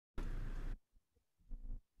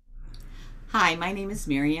Hi, my name is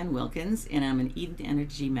Marianne Wilkins, and I'm an Eden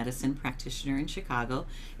Energy Medicine practitioner in Chicago,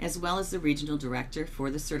 as well as the Regional Director for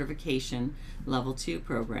the Certification Level 2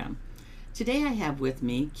 program. Today I have with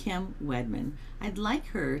me Kim Wedman. I'd like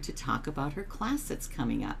her to talk about her class that's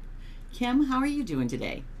coming up. Kim, how are you doing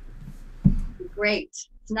today? Great.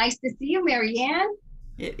 It's nice to see you, Marianne.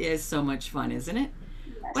 It is so much fun, isn't it?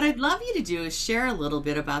 What Yes. I'd love you to do is share a little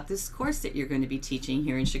bit about this course that you're going to be teaching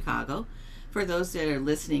here in Chicago. For those that are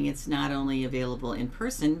listening, it's not only available in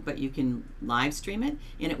person, but you can live stream it,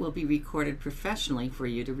 and it will be recorded professionally for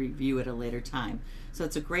you to review at a later time. So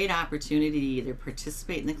it's a great opportunity to either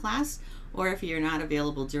participate in the class, or if you're not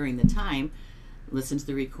available during the time, listen to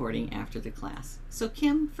the recording after the class. So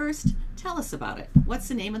Kim, first, tell us about it. What's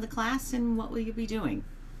the name of the class and what will you be doing?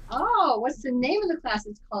 Oh, what's the name of the class?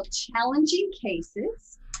 It's called Challenging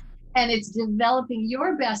Cases, and it's developing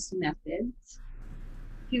your best methods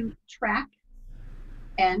to track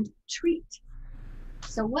and treat.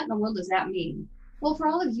 So, what in the world does that mean? Well, for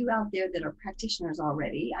all of you out there that are practitioners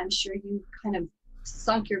already, I'm sure you kind of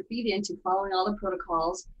sunk your feet into following all the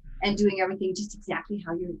protocols and doing everything just exactly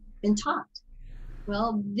how you've been taught.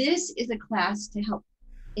 Well, this is a class to help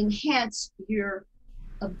enhance your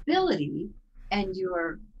ability and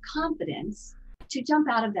your confidence to jump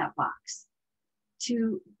out of that box,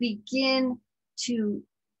 to begin to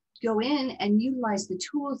go in and utilize the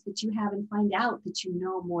tools that you have and find out that you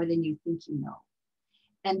know more than you think you know.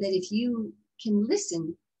 And that if you can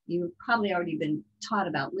listen, you've probably already been taught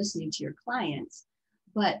about listening to your clients,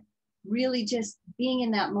 but really just being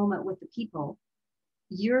in that moment with the people,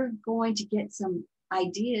 you're going to get some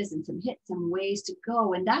ideas and some hits, some ways to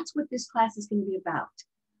go. And that's what this class is going to be about.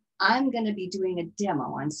 I'm going to be doing a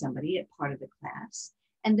demo on somebody at part of the class.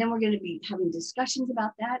 And then we're going to be having discussions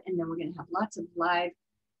about that. And then we're going to have lots of live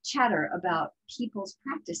chatter about people's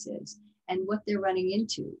practices and what they're running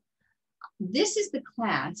into. This is the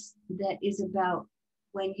class that is about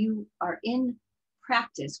when you are in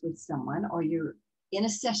practice with someone or you're in a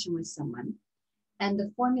session with someone and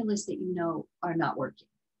the formulas that you know are not working.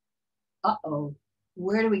 Uh-oh,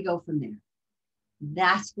 where do we go from there?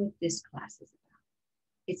 That's what this class is about.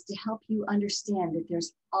 It's to help you understand that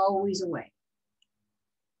there's always a way.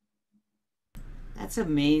 That's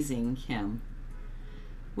amazing, Kim.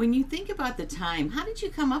 When you think about the time, how did you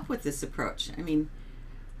come up with this approach? I mean,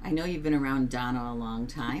 I know you've been around Donna a long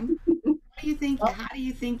time. What do you think? Well, How do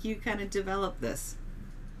you think you kind of developed this?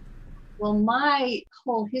 well, my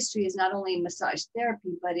whole history is not only massage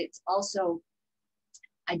therapy, but it's also,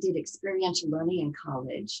 I did experiential learning in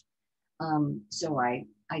college. So I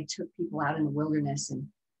took people out in the wilderness and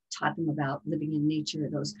taught them about living in nature,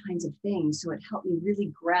 those kinds of things. So it helped me really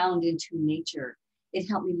ground into nature. It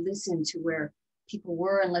helped me listen to where people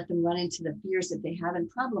were and let them run into the fears that they have and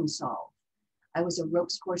problem solve. I was a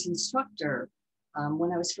ropes course instructor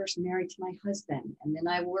when I was first married to my husband. And then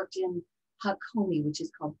I worked in Hakomi, which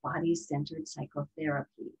is called body-centered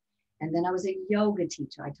psychotherapy. And then I was a yoga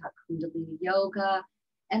teacher. I taught Kundalini yoga.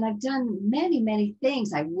 And I've done many, many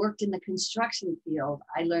things. I worked in the construction field.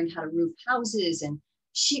 I learned how to roof houses and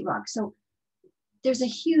sheetrock. So there's a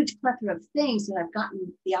huge plethora of things that I've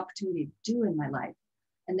gotten the opportunity to do in my life.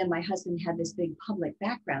 And then my husband had this big public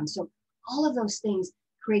background. So all of those things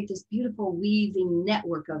create this beautiful weaving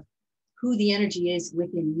network of who the energy is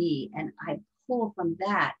within me. And I pull from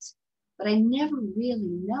that, but I never really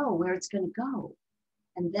know where it's going to go.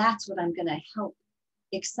 And that's what I'm going to help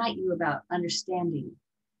excite you about understanding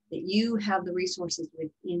that you have the resources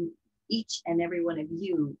within each and every one of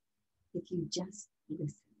you if you just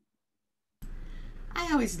listen.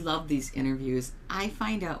 I always love these interviews. I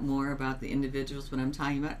find out more about the individuals when I'm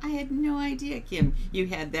talking about. I had no idea, Kim, you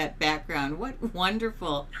had that background. What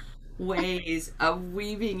wonderful ways of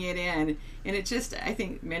weaving it in. And it just, I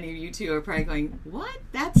think many of you two are probably going, what?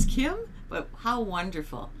 That's Kim? But how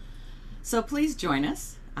wonderful. So please join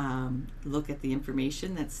us. Look at the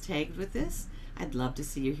information that's tagged with this. I'd love to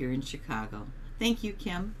see you here in Chicago. Thank you,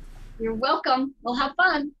 Kim. You're welcome. We'll have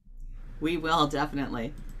fun. We will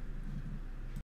definitely.